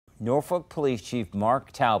Norfolk Police Chief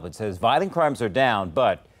Mark Talbot says violent crimes are down,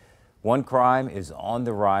 but one crime is on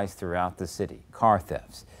the rise throughout the city: car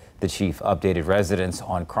thefts. The chief updated residents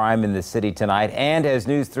on crime in the city tonight, and as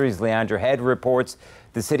News 3's Leandra Head reports,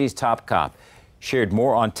 the city's top cop shared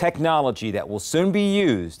more on technology that will soon be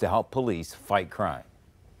used to help police fight crime.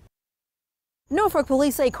 Norfolk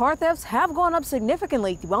police say car thefts have gone up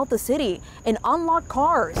significantly throughout the city, and unlocked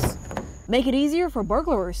cars make it easier for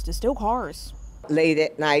burglars to steal cars. Late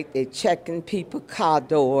at night, they're checking people's car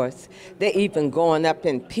doors. They're even going up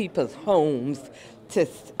in people's homes to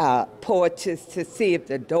porches to see if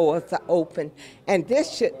the doors are open. And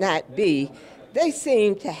this should not be. They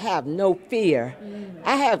seem to have no fear.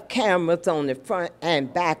 I have cameras on the front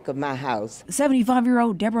and back of my house.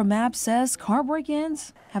 75-year-old Deborah Mapp says car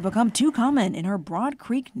break-ins have become too common in her Broad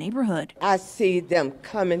Creek neighborhood. I see them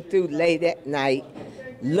coming through late at night,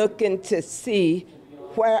 looking to see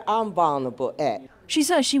where I'm vulnerable at. She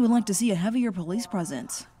says she would like to see a heavier police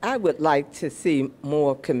presence. I would like to see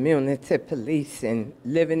more community policing.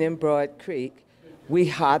 Living in Broad Creek, we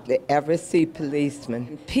hardly ever see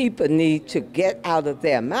policemen. People need to get out of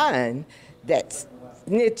their mind that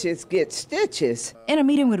snitches get stitches. In a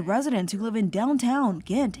meeting with residents who live in downtown,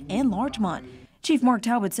 Ghent, and Larchmont, Chief Mark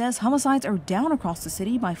Talbot says homicides are down across the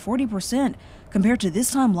city by 40% compared to this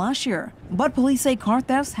time last year. But police say car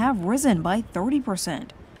thefts have risen by 30%.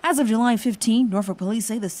 As of July 15, Norfolk police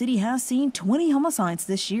say the city has seen 20 homicides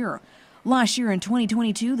this year. Last year in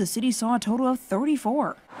 2022, the city saw a total of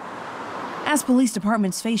 34. As police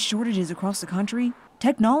departments face shortages across the country,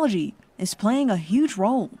 technology is playing a huge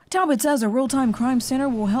role. Talbot says a real-time crime center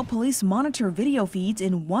will help police monitor video feeds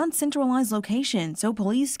in one centralized location so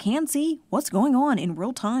police can see what's going on in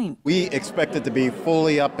real time. We expect it to be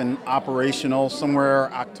fully up and operational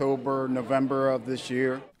somewhere October, November of this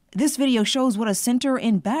year. This video shows what a center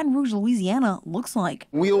in Baton Rouge, Louisiana looks like.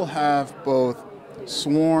 We'll have both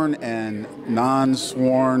sworn and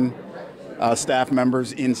non-sworn staff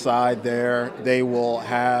members inside there. They will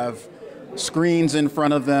have screens in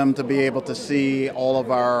front of them to be able to see all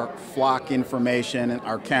of our flock information and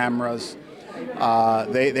our cameras.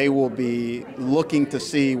 They will be looking to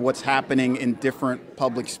see what's happening in different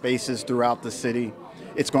public spaces throughout the city.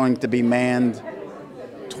 It's going to be manned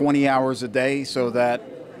 20 hours a day so that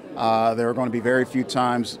there are going to be very few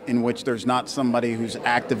times in which there's not somebody who's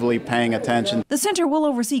actively paying attention. The center will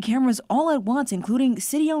oversee cameras all at once, including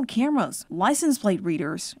city-owned cameras, license plate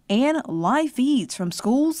readers, and live feeds from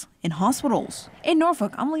schools and hospitals. In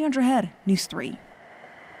Norfolk, I'm Leandra Head, News 3.